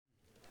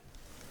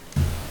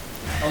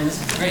Oh,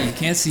 this is great. You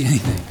can't see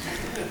anything.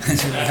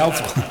 That's really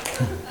helpful.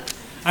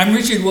 I'm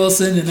Richard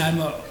Wilson, and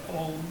I'm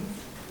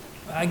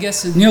I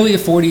guess nearly a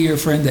 40-year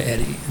friend to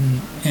Eddie,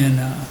 and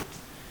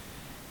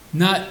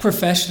not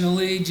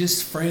professionally,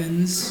 just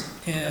friends.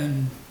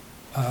 And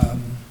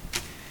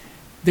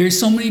there's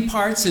so many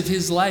parts of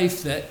his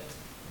life that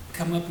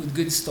come up with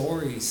good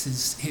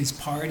stories. His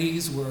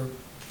parties were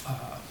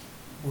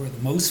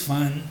the most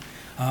fun.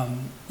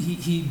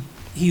 He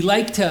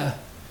liked to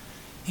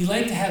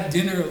have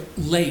dinner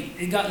late.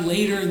 It got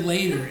later and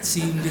later, it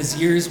seemed, as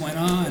years went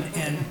on.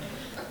 And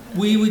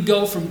we would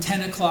go from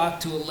 10 o'clock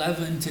to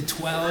 11 to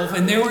 12.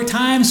 And there were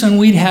times when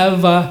we'd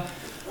have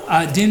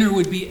dinner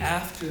would be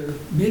after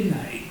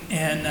midnight.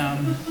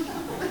 And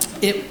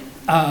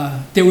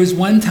there was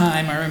one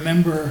time I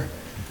remember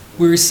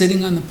we were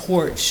sitting on the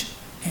porch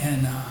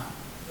and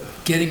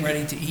getting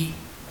ready to eat.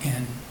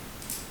 And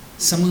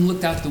someone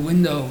looked out the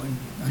window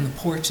on the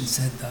porch and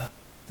said,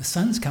 the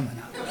sun's coming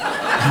up.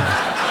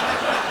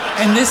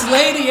 And this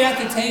lady at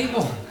the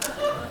table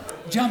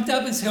jumped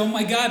up and said, "Oh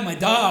my God, my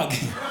dog."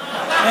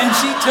 And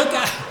she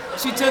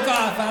took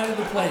off out of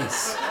the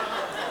place.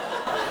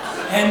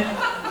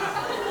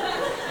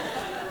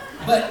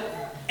 But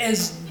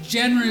as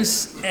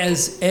generous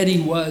as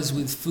Eddie was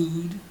with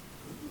food,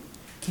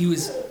 he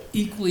was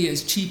equally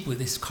as cheap with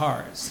his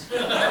cars.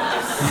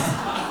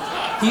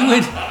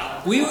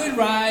 We would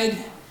ride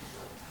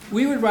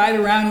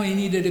around when he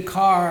needed a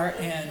car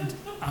and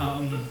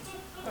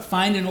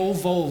find an old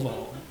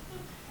Volvo.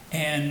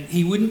 And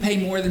he wouldn't pay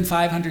more than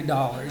 $500,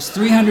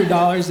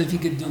 $300 if he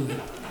could do it.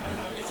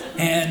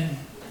 And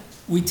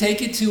we'd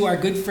take it to our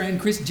good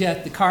friend Chris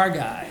Jett, the car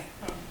guy.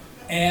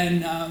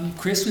 And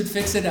Chris would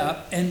fix it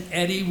up, and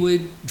Eddie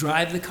would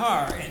drive the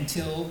car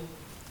until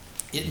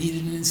it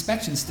needed an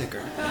inspection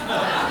sticker.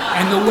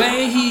 And the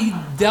way he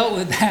dealt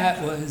with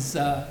that was,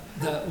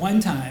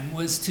 one time,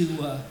 was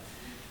to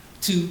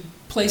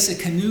place a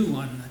canoe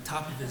on the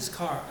top of his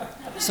car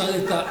so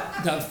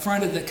that the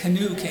front of the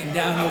canoe came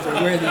down over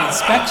where the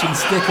inspection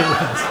sticker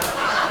was.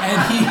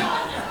 And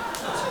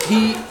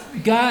he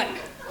got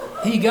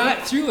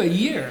through a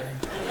year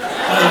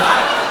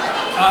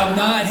of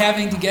not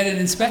having to get an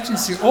inspection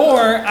sticker.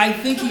 Or I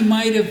think he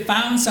might have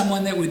found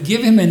someone that would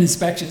give him an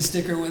inspection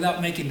sticker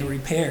without making the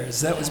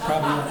repairs. That was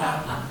probably what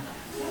happened.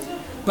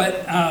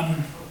 But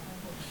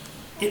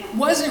it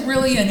wasn't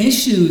really an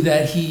issue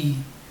that he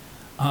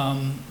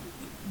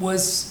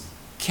was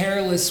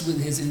careless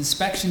with his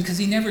inspection, because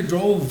he never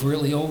drove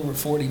really over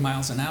 40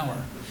 miles an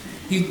hour.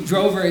 He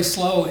drove very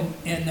slow,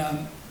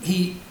 and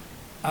he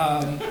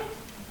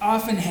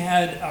often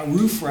had a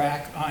roof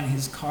rack on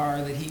his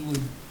car that he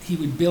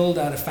would build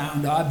out of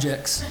found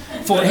objects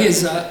for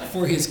his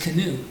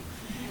canoe,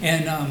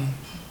 and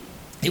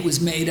it was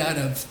made out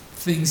of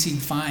things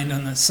he'd find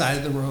on the side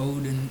of the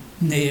road, and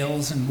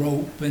nails and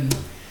rope, and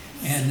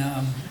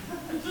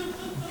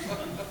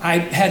I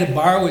had to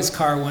borrow his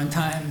car one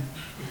time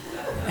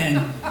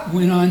and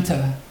went on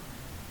to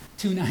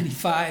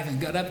 295 and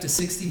got up to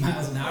 60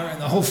 miles an hour,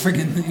 and the whole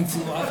friggin' thing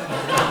flew off.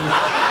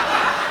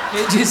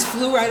 It just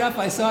flew right up.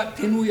 I saw it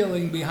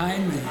pinwheeling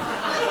behind me.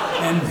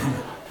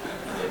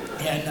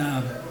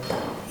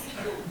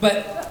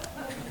 But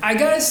I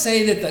gotta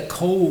say that the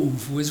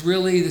Cove was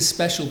really the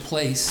special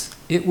place.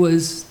 It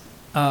was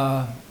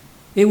the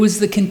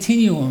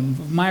continuum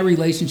of my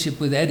relationship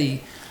with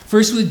Eddie.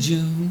 First with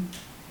June,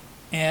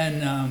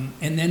 and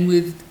then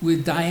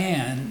with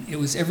Diane. It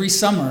was every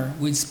summer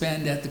we'd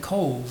spend at the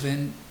Cove,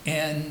 and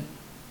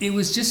it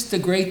was just a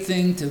great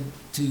thing to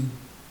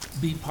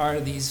be part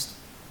of these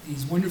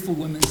wonderful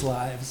women's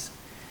lives,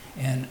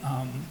 and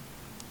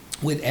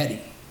with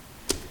Eddie,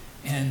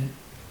 and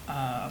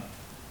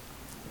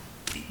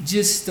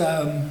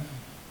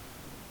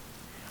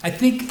I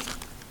think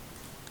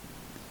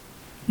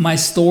my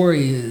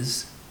story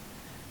is,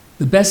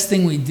 the best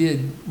thing we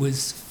did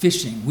was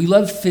fishing. We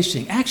loved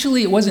fishing.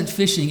 Actually, it wasn't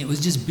fishing, it was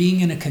just being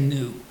in a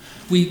canoe.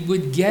 We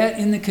would get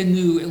in the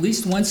canoe at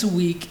least once a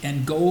week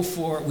and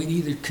we'd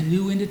either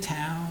canoe into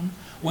town.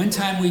 One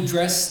time we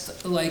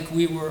dressed like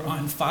we were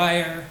on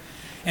fire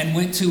and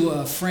went to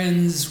a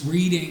friend's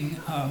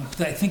reading.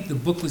 I think the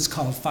book was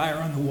called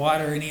Fire on the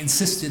Water, and he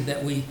insisted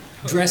that we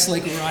dress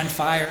like we were on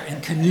fire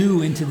and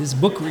canoe into this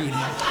book reading.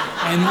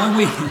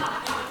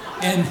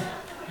 And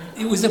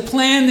it was a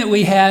plan that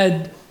we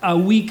had a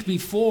week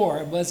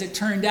before, but as it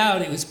turned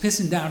out, it was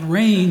pissing down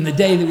rain the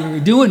day that we were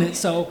doing it,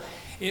 so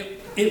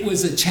it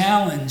was a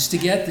challenge to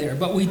get there,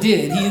 but we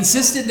did. He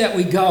insisted that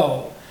we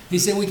go. He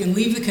said we can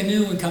leave the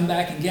canoe and come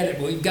back and get it,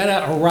 but we've got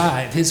to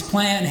arrive. His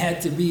plan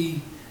had to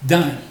be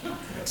done,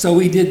 so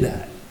we did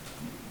that.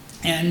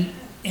 And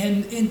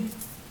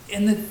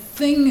the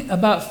thing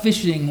about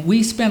fishing,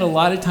 we spent a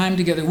lot of time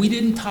together. We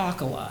didn't talk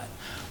a lot.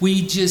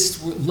 We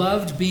just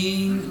loved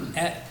being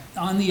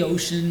on the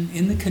ocean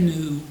in the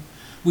canoe.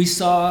 We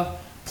saw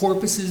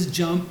porpoises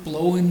jump,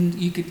 blowing.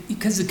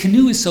 Because the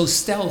canoe is so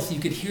stealth, you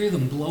could hear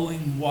them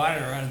blowing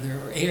water out of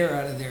their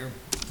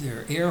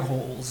air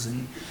holes.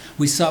 And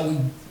we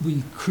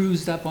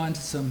cruised up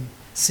onto some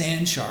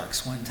sand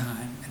sharks one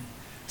time and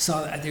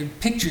there are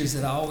pictures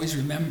that I always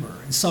remember,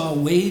 and saw a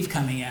wave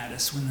coming at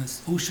us when the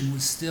ocean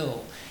was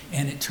still.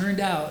 And it turned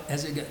out,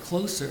 as it got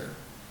closer,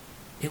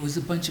 it was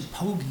a bunch of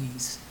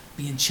pogies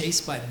being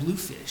chased by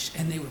bluefish,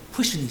 and they were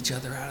pushing each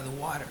other out of the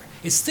water.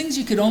 It's things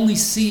you could only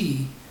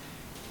see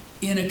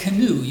in a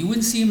canoe. You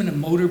wouldn't see them in a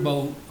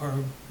motorboat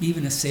or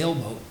even a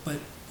sailboat, but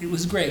it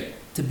was great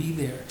to be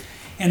there.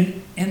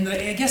 And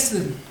I guess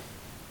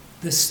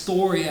the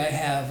story I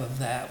have of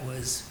that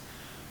was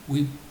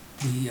we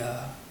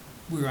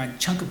were on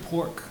Chunk of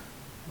Pork,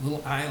 a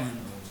little island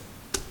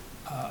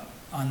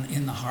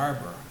in the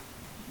harbor,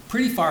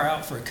 pretty far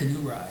out for a canoe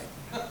ride.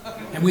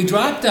 And we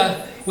dropped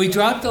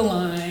a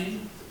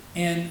line,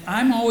 and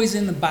I'm always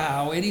in the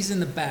bow, Eddie's in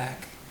the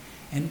back,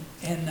 and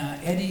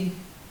Eddie,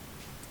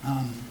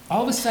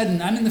 all of a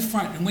sudden I'm in the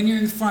front, and when you're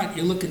in the front,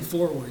 you're looking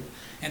forward,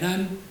 and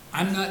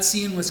I'm not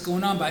seeing what's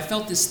going on, but I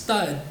felt this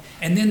thud,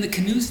 and then the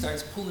canoe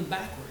starts pulling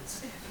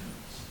backwards.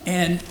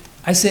 And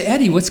I said,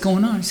 Eddie, what's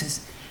going on? He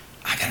says,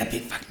 I got a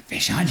big fucking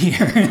fish on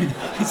here.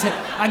 He said,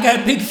 I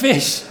got a big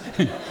fish.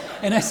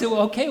 And I said,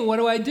 well, okay, what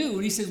do I do?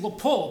 And he said, well,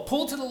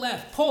 pull to the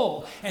left,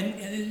 pull. And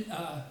then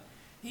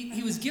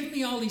he was giving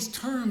me all these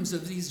terms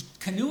of these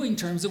canoeing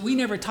terms that we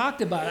never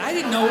talked about. I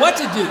didn't know what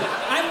to do.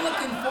 I'm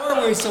looking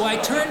forward, so I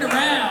turned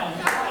around,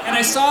 and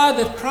I saw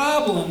the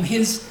problem.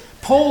 His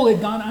pole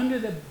had gone under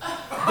the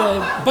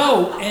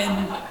boat,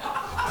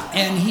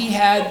 and he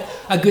had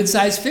a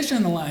good-sized fish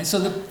on the line. So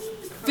the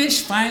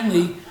fish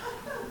finally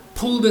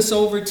pulled us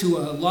over to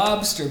a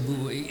lobster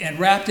buoy and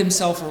wrapped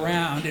himself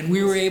around, and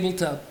we were able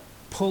to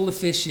pull the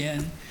fish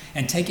in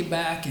and take it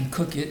back and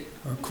cook it.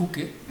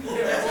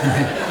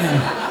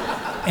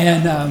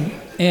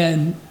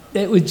 And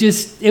it was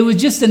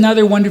just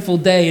another wonderful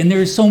day, and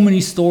there's so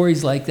many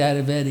stories like that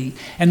of Eddie.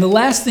 And the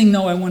last thing,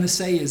 though, I want to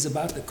say is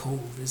about the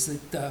Cove, is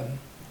that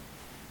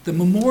the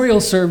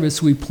memorial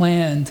service we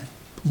planned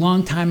a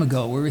long time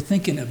ago, we were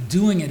thinking of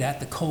doing it at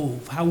the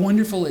Cove. How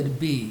wonderful it'd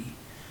be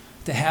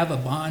to have a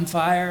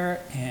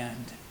bonfire and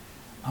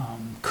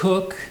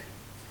cook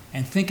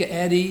and think of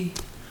Eddie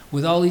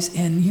with all these,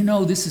 and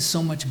this is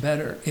so much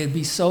better. It'd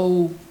be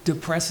so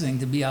depressing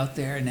to be out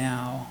there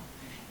now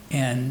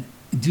and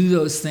do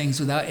those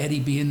things without Eddie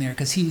being there,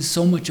 because he was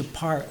so much a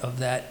part of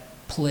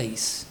that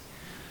place.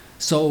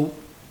 So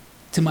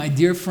to my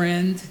dear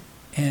friend,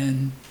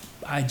 and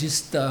I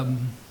just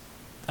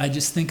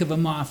think of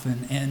him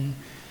often, and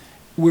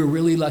we're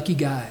really lucky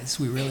guys.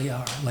 We really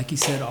are, like he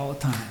said all the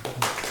time.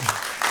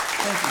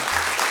 Thank you.